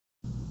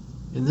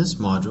In this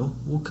module,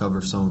 we'll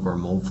cover some of our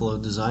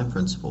Moldflow design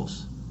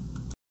principles.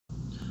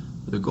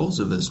 The goals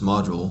of this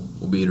module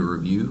will be to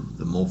review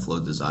the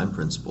Moldflow design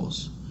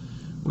principles,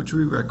 which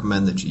we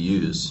recommend that you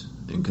use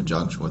in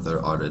conjunction with our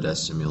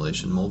Autodesk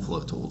simulation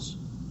Moldflow tools.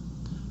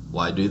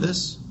 Why do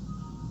this?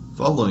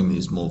 Following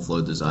these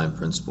Moldflow design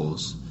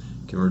principles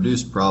can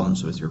reduce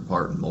problems with your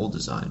part and mold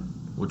design,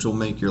 which will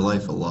make your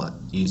life a lot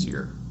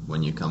easier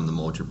when you come to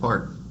mold your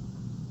part.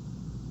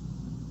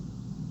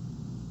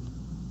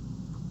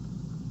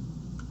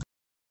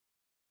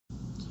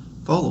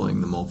 Following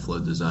the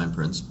Moldflow design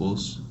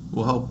principles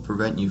will help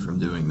prevent you from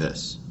doing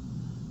this,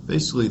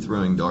 basically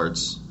throwing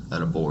darts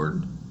at a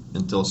board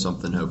until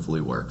something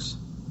hopefully works.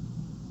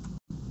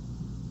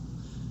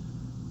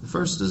 The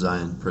first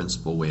design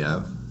principle we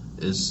have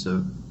is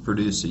to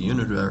produce a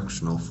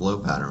unidirectional flow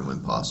pattern when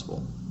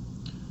possible.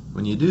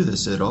 When you do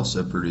this, it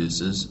also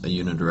produces a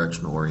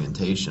unidirectional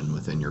orientation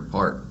within your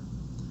part.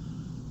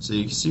 So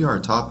you can see our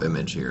top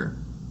image here.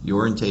 The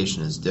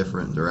orientation is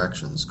different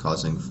directions,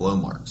 causing flow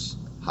marks,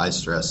 high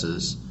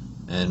stresses,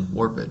 and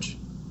warpage.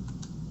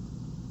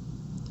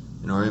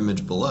 In our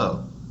image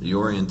below, the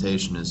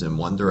orientation is in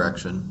one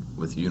direction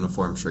with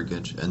uniform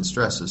shrinkage and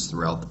stresses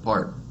throughout the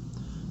part.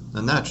 Now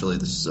naturally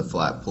this is a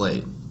flat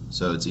plate,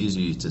 so it's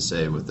easy to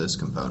say with this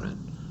component,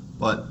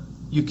 but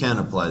you can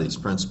apply these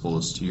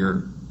principles to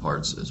your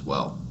parts as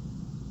well.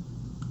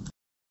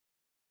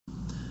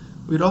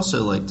 We'd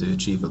also like to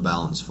achieve a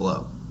balanced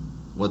flow.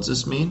 What's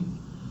this mean?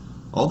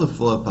 All the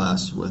flow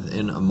paths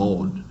within a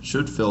mold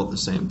should fill at the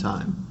same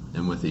time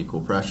and with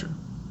equal pressure.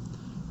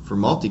 For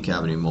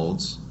multi-cavity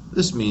molds,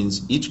 this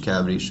means each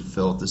cavity should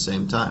fill at the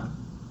same time.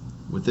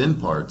 Within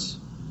parts,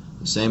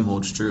 the same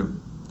holds true.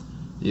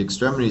 The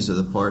extremities of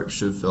the part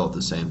should fill at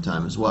the same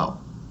time as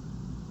well.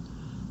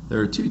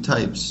 There are two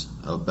types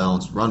of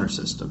balanced runner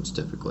systems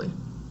typically.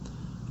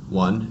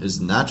 One is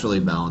the naturally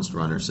balanced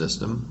runner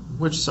system,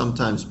 which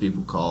sometimes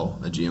people call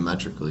a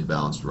geometrically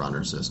balanced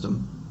runner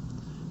system,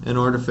 and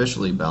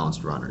artificially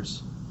balanced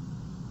runners.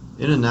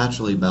 In a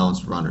naturally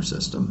balanced runner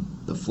system,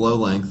 the flow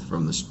length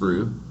from the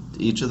sprue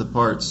to each of the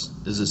parts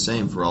is the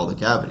same for all the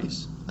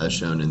cavities, as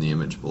shown in the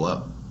image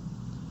below.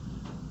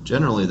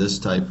 Generally, this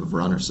type of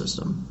runner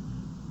system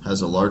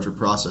has a larger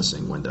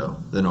processing window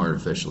than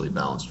artificially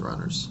balanced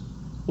runners.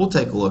 We'll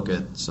take a look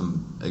at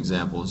some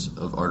examples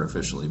of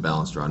artificially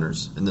balanced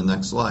runners in the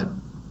next slide.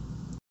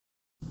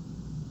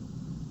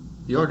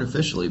 The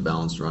artificially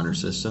balanced runner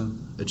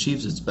system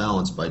achieves its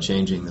balance by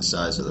changing the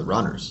size of the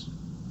runners.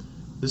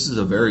 This is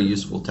a very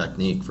useful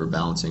technique for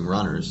balancing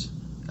runners,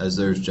 as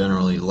there's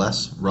generally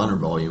less runner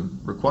volume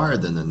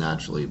required than the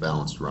naturally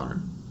balanced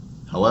runner.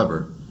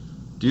 However,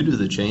 due to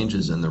the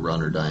changes in the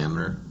runner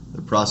diameter,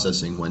 the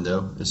processing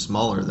window is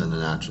smaller than the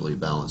naturally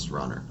balanced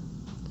runner.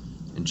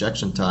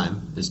 Injection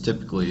time is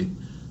typically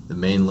the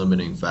main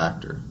limiting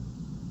factor.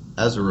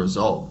 As a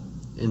result,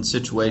 in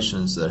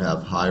situations that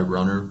have high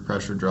runner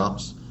pressure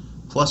drops,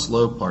 plus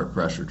low part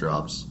pressure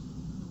drops,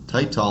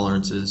 tight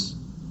tolerances,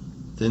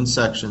 thin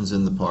sections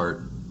in the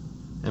part,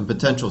 and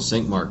potential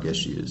sink mark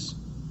issues,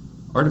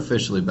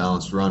 artificially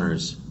balanced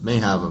runners may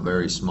have a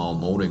very small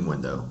molding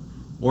window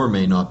or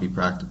may not be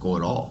practical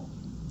at all.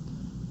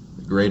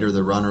 The greater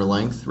the runner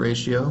length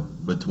ratio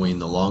between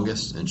the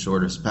longest and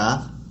shortest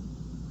path,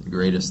 the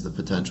greatest the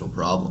potential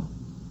problem.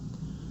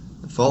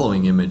 The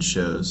following image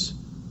shows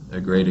a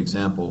great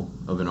example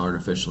of an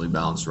artificially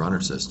balanced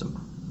runner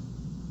system.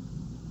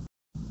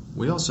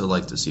 We also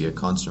like to see a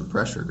constant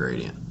pressure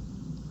gradient.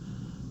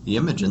 The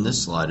image in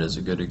this slide is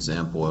a good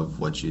example of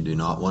what you do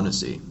not want to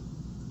see.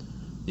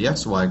 The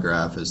XY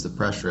graph is the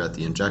pressure at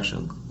the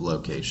injection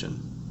location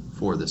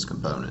for this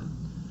component.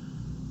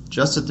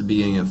 Just at the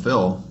beginning of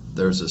fill,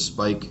 there's a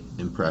spike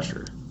in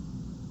pressure.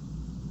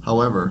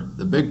 However,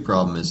 the big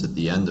problem is at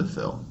the end of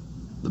fill.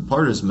 The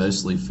part is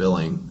mostly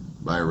filling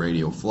by a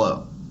radial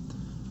flow.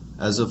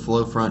 As the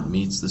flow front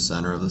meets the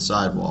center of the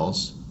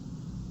sidewalls,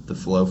 the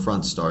flow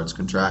front starts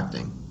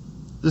contracting.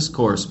 This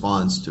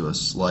corresponds to a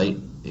slight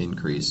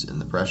increase in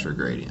the pressure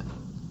gradient.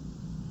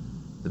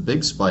 The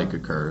big spike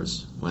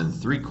occurs when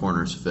 3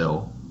 corners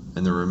fill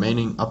and the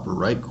remaining upper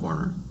right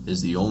corner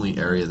is the only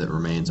area that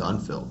remains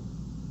unfilled.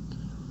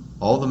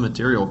 All the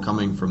material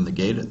coming from the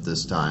gate at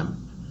this time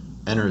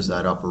enters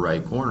that upper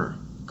right corner,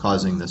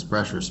 causing this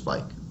pressure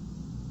spike.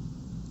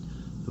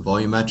 The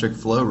volumetric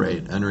flow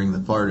rate entering the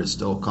part is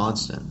still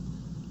constant.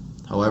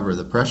 However,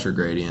 the pressure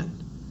gradient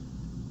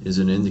is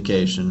an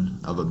indication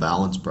of a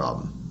balance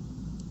problem.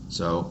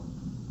 So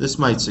this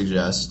might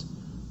suggest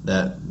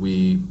that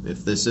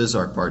if this is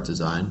our part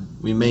design,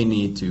 we may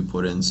need to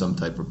put in some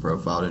type of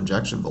profiled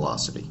injection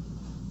velocity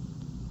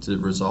to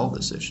resolve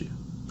this issue.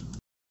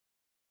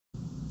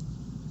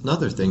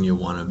 Another thing you'll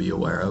want to be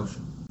aware of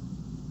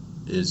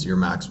is your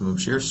maximum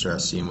shear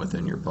stress seen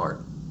within your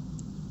part.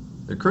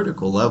 The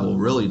critical level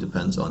really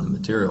depends on the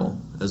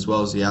material as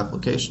well as the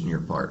application of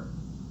your part.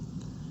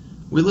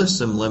 We list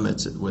some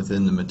limits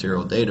within the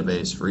material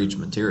database for each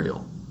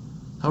material.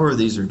 However,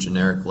 these are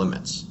generic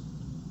limits.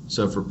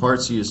 So for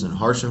parts used in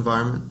harsh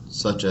environments,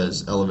 such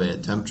as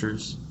elevated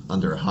temperatures,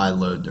 under a high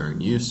load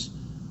during use,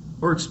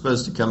 or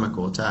exposed to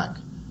chemical attack,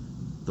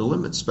 the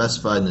limit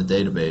specified in the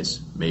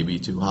database may be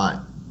too high.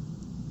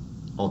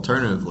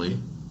 Alternatively,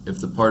 if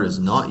the part is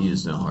not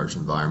used in a harsh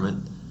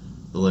environment,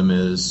 the limit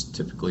is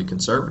typically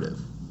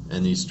conservative,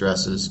 and these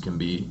stresses can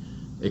be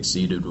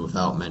exceeded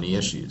without many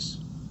issues.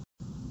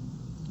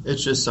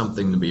 It's just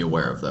something to be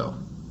aware of though.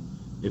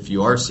 If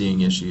you are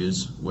seeing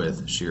issues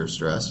with shear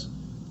stress,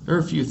 there are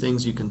a few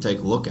things you can take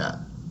a look at.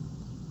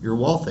 Your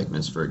wall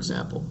thickness, for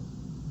example.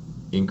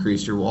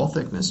 Increase your wall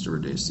thickness to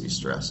reduce these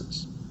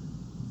stresses.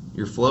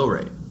 Your flow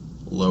rate.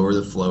 Lower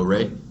the flow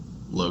rate,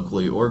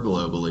 locally or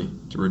globally,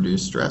 to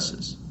reduce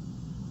stresses.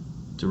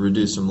 To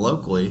reduce them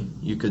locally,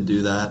 you could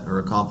do that or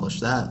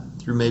accomplish that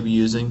through maybe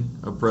using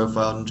a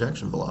profiled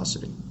injection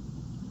velocity.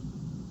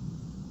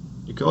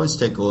 You can always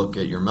take a look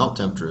at your melt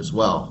temperature as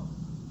well.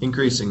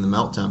 Increasing the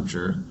melt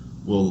temperature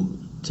will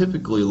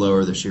typically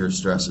lower the shear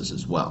stresses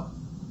as well.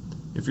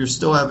 If you're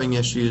still having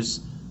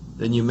issues,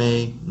 then you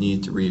may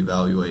need to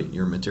reevaluate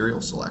your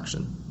material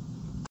selection.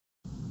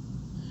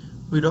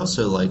 We'd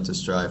also like to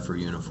strive for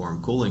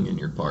uniform cooling in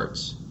your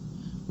parts.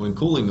 When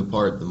cooling a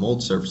part, the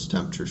mold surface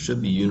temperature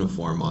should be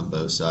uniform on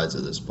both sides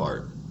of this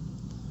part.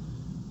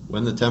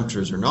 When the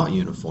temperatures are not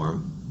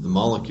uniform, the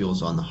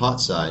molecules on the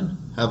hot side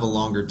have a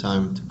longer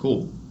time to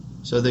cool,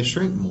 so they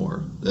shrink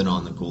more than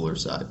on the cooler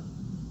side.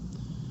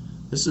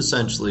 This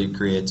essentially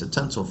creates a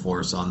tensile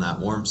force on that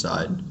warm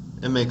side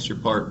and makes your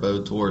part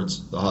bow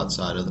towards the hot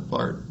side of the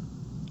part,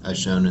 as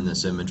shown in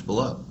this image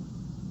below.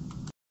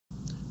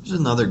 Here's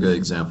another good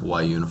example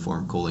why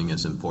uniform cooling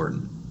is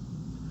important.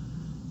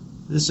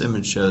 This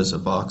image shows a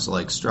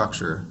box-like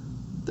structure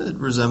that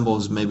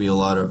resembles maybe a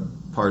lot of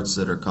parts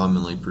that are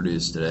commonly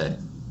produced today.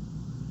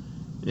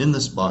 In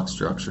this box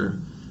structure,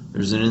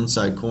 there's an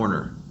inside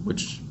corner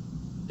which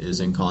is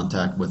in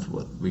contact with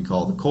what we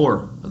call the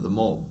core of the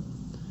mold.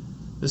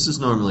 This is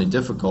normally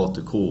difficult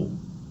to cool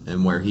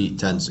and where heat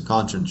tends to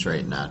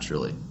concentrate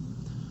naturally.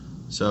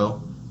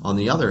 So, on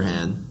the other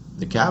hand,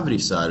 the cavity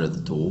side of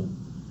the tool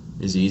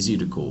is easy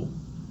to cool.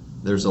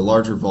 There's a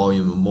larger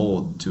volume of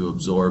mold to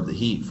absorb the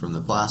heat from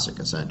the plastic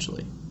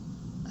essentially.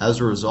 As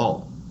a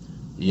result,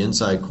 the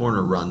inside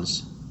corner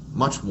runs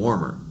much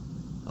warmer,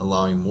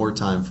 allowing more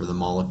time for the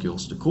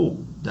molecules to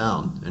cool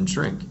down and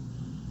shrink,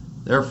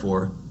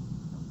 therefore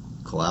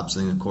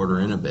collapsing the corner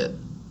in a bit.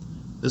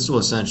 This will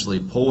essentially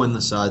pull in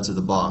the sides of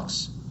the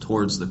box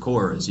towards the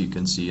core, as you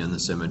can see in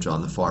this image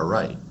on the far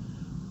right.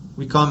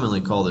 We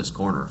commonly call this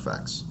corner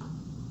effects.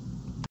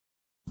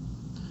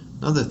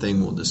 Another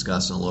thing we'll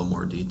discuss in a little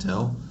more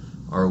detail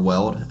are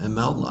weld and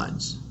meld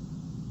lines.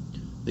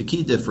 The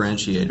key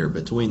differentiator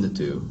between the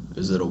two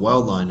is that a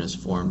weld line is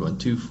formed when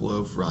two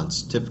flow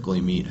fronts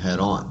typically meet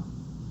head-on.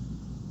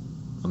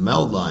 A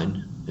meld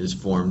line is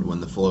formed when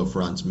the flow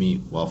fronts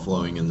meet while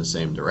flowing in the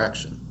same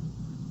direction.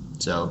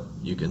 So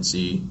you can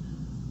see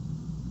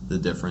the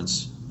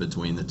difference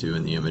between the two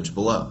in the image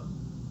below.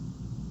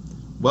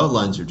 Weld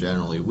lines are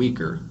generally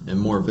weaker and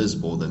more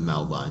visible than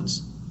meld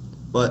lines,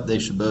 but they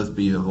should both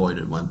be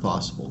avoided when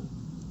possible.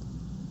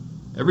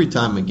 Every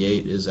time a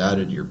gate is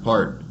added to your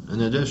part,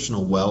 an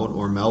additional weld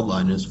or meld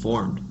line is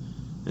formed,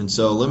 and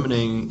so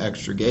eliminating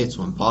extra gates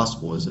when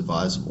possible is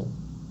advisable.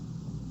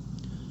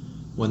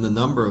 When the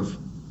number of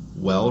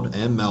weld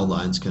and meld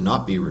lines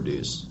cannot be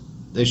reduced,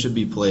 they should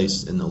be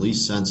placed in the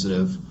least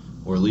sensitive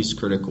or least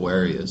critical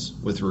areas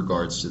with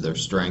regards to their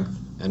strength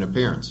and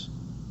appearance.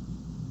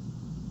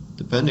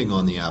 Depending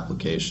on the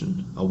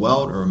application, a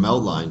weld or a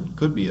meld line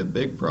could be a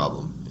big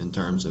problem in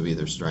terms of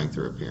either strength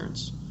or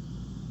appearance.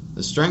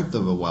 The strength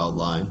of a weld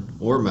line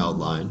or meld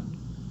line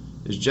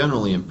is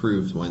generally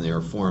improved when they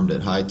are formed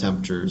at high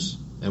temperatures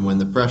and when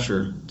the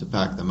pressure to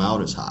pack them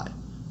out is high.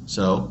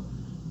 So,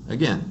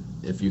 again,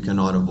 if you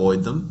cannot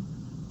avoid them,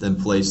 then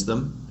place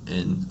them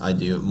in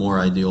more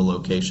ideal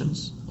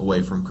locations,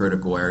 away from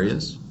critical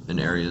areas and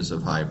areas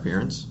of high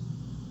appearance,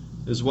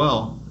 as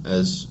well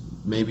as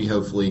maybe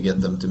hopefully get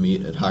them to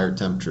meet at higher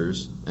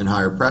temperatures and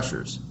higher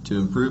pressures to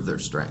improve their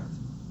strength.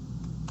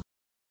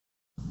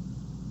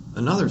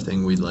 Another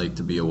thing we'd like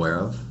to be aware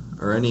of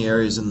are any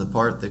areas in the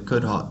part that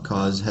could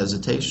cause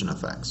hesitation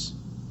effects.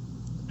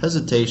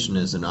 Hesitation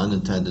is an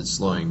unintended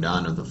slowing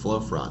down of the flow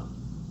front.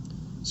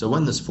 So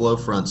when this flow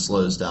front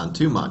slows down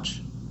too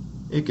much,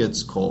 it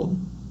gets cold,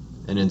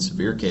 and in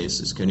severe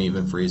cases can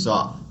even freeze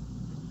off.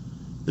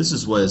 This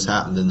is what has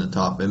happened in the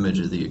top image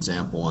of the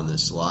example on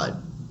this slide.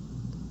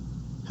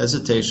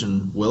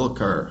 Hesitation will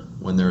occur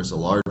when there is a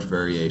large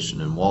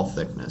variation in wall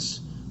thickness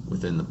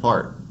within the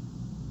part.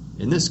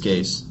 In this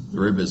case, the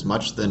rib is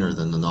much thinner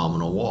than the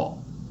nominal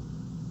wall.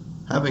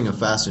 Having a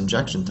fast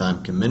injection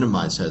time can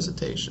minimize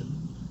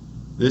hesitation.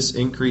 This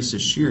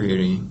increases shear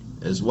heating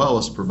as well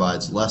as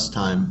provides less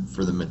time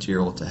for the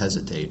material to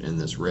hesitate in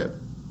this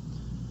rib.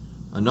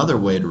 Another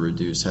way to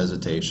reduce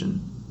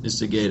hesitation is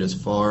to gate as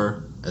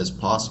far as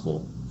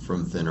possible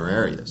from thinner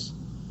areas,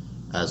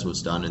 as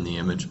was done in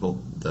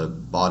the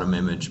bottom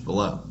image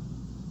below.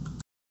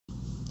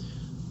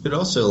 We'd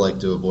also like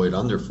to avoid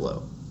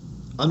underflow.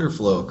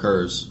 Underflow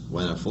occurs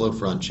when a flow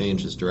front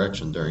changes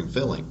direction during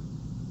filling.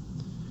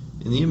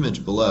 In the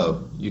image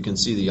below, you can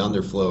see the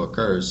underflow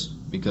occurs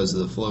because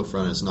the flow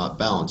front is not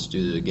balanced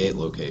due to the gate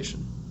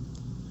location.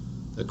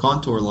 The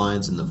contour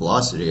lines in the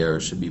velocity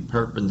arrows should be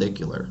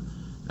perpendicular,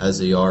 as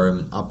they are in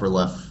the upper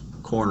left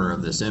corner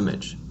of this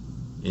image,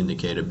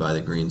 indicated by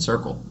the green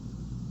circle.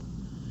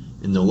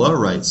 In the lower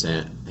right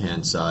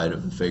hand side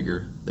of the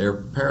figure, they are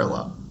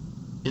parallel,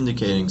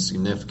 indicating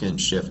significant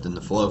shift in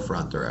the flow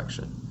front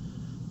direction,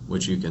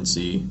 which you can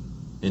see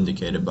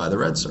indicated by the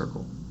red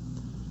circle.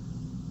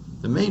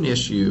 The main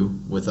issue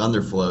with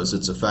underflow is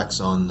its effects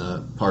on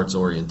the part's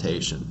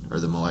orientation, or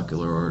the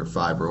molecular or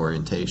fiber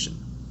orientation.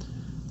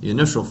 The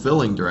initial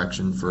filling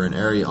direction for an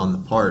area on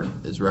the part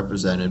is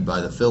represented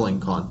by the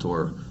filling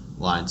contour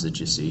lines that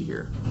you see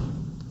here.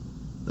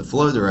 The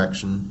flow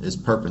direction is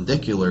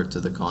perpendicular to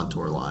the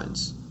contour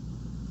lines.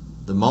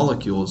 The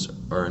molecules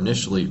are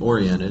initially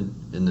oriented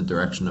in the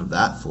direction of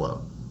that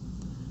flow.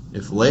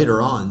 If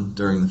later on,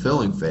 during the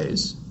filling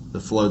phase, the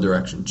flow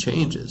direction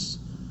changes,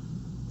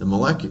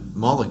 the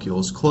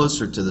molecules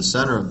closer to the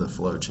center of the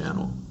flow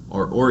channel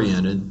are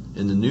oriented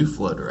in the new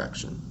flow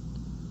direction.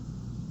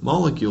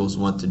 Molecules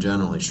want to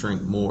generally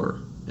shrink more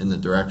in the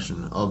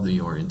direction of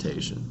the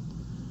orientation.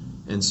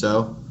 And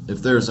so,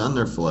 if there is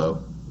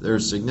underflow, there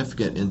is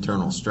significant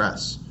internal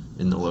stress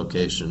in the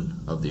location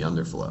of the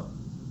underflow.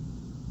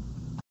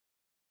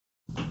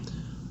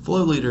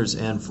 Flow leaders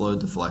and flow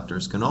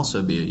deflectors can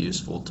also be a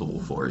useful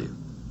tool for you.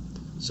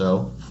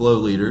 So, flow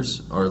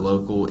leaders are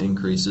local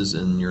increases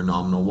in your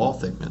nominal wall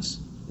thickness,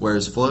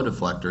 whereas flow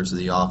deflectors are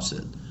the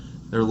opposite.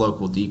 They're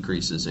local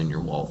decreases in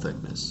your wall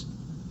thickness.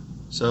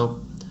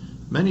 So,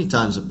 many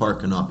times a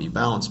part cannot be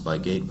balanced by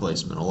gate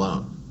placement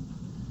alone.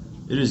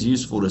 It is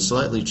useful to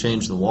slightly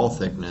change the wall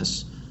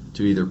thickness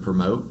to either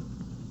promote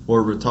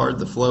or retard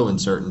the flow in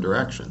certain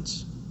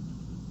directions.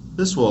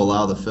 This will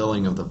allow the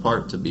filling of the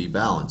part to be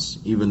balanced,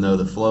 even though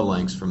the flow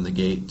lengths from the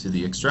gate to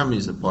the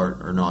extremities of the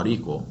part are not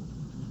equal,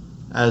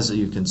 as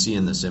you can see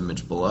in this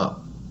image below.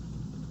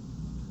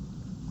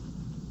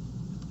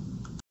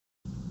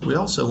 We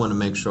also want to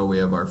make sure we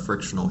have our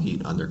frictional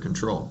heat under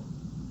control.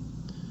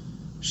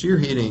 Shear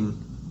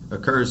heating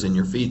occurs in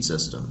your feed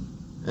system,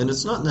 and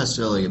it's not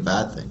necessarily a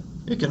bad thing.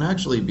 It can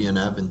actually be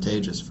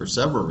advantageous for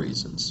several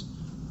reasons.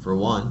 For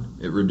one,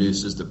 it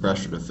reduces the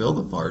pressure to fill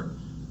the part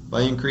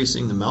by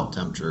increasing the melt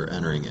temperature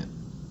entering it.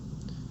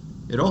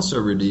 It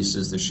also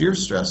reduces the shear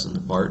stress in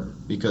the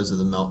part because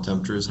the melt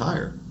temperature is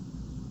higher.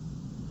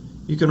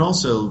 You can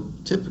also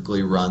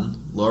typically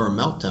run lower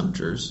melt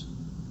temperatures,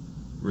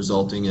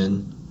 resulting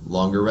in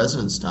longer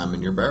residence time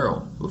in your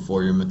barrel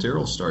before your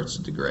material starts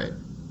to degrade.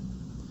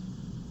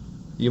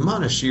 The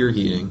amount of shear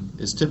heating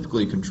is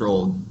typically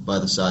controlled by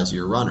the size of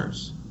your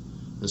runners.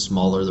 The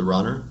smaller the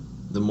runner,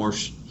 the more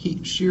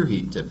shear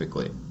heat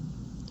typically.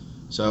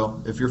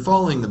 So, if you're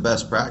following the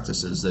best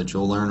practices that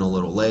you'll learn a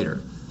little later,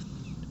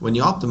 when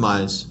you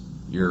optimize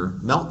your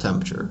melt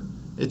temperature,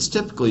 it's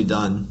typically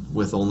done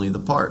with only the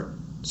part.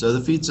 So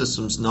the feed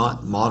system's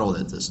not modeled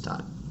at this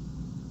time.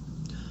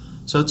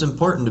 So it's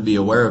important to be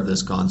aware of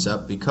this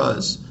concept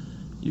because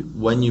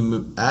when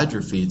you add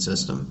your feed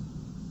system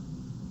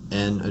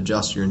and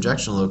adjust your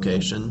injection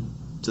location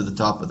to the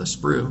top of the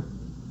sprue,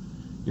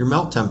 your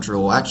melt temperature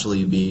will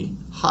actually be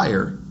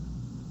higher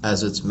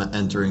as it's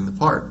entering the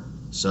part.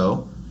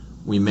 So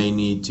we may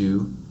need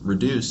to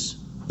reduce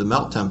the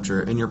melt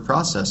temperature in your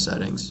process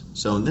settings.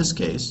 So in this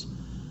case,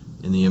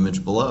 in the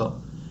image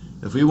below,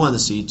 if we want to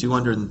see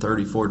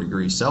 234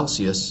 degrees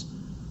Celsius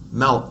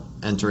melt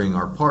entering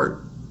our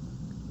part,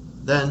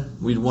 then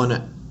we'd want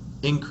to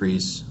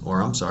decrease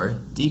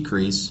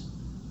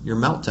your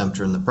melt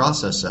temperature in the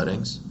process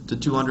settings to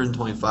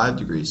 225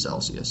 degrees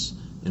Celsius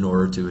in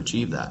order to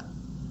achieve that.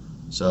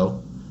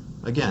 So,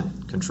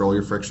 again, control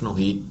your frictional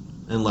heat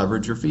and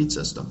leverage your feed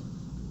system.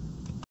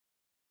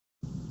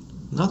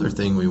 Another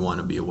thing we want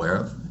to be aware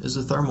of is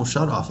the thermal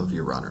shutoff of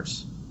your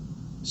runners.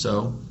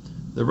 So,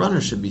 the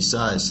runners should be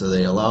sized so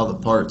they allow the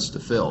parts to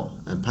fill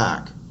and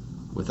pack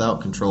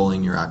without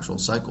controlling your actual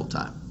cycle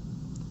time.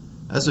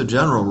 As a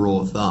general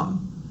rule of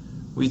thumb,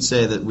 we'd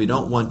say that we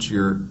don't want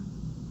your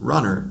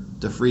runner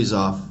to freeze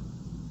off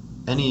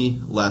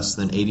any less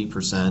than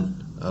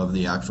 80% of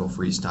the actual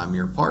freeze time of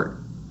your part.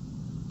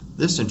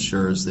 This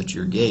ensures that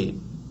your gate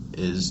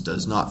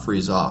does not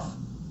freeze off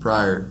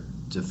prior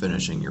to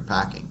finishing your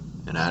packing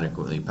and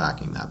adequately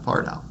packing that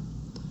part out.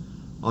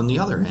 On the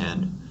other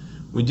hand,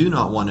 we do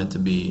not want it to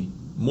be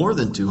more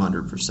than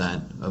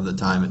 200% of the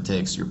time it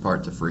takes your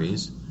part to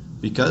freeze,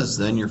 because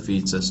then your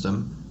feed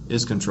system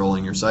is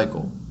controlling your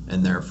cycle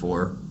and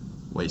therefore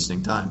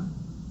wasting time.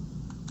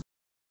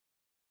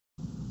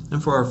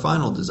 And for our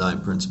final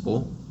design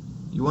principle,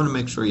 you want to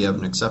make sure you have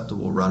an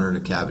acceptable runner to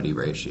cavity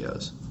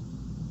ratios.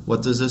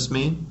 What does this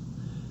mean?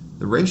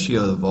 The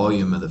ratio of the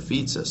volume of the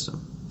feed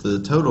system to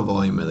the total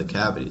volume of the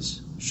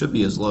cavities should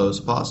be as low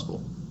as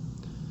possible.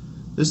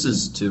 This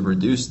is to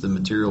reduce the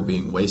material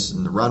being wasted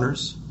in the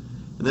runners,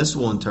 and this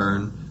will in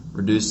turn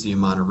reduce the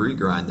amount of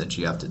regrind that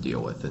you have to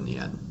deal with in the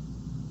end.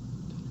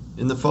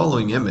 In the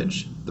following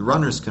image, the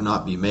runners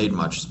cannot be made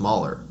much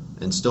smaller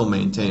and still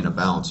maintain a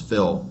balanced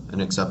fill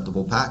and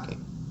acceptable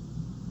packing.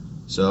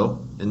 So,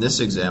 in this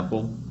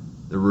example,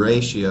 the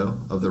ratio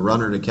of the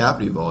runner to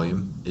cavity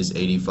volume is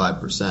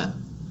 85%.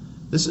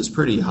 This is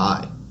pretty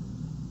high.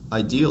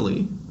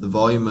 Ideally, the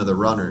volume of the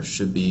runner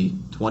should be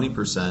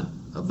 20%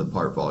 of the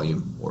part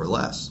volume or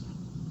less.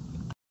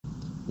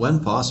 When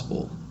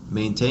possible,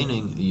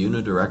 maintaining a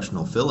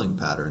unidirectional filling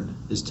pattern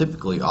is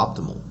typically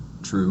optimal,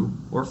 true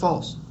or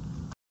false.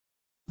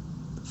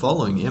 The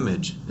following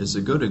image is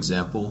a good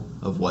example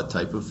of what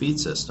type of feed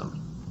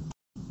system.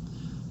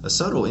 A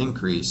subtle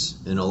increase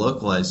in a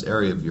localized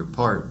area of your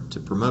part to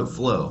promote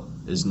flow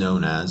is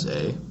known as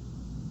a.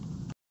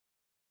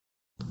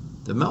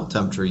 The melt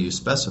temperature you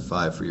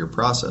specify for your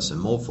process in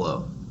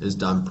Moldflow is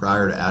done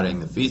prior to adding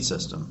the feed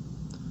system,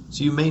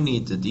 so you may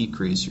need to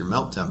decrease your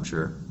melt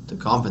temperature to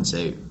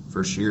compensate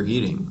for shear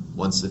heating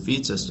once the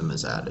feed system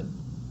is added.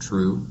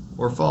 True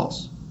or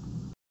false?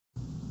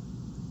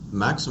 The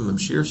maximum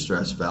shear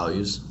stress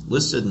values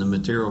listed in the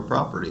material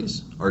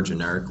properties are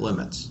generic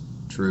limits.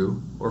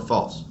 True or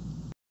false?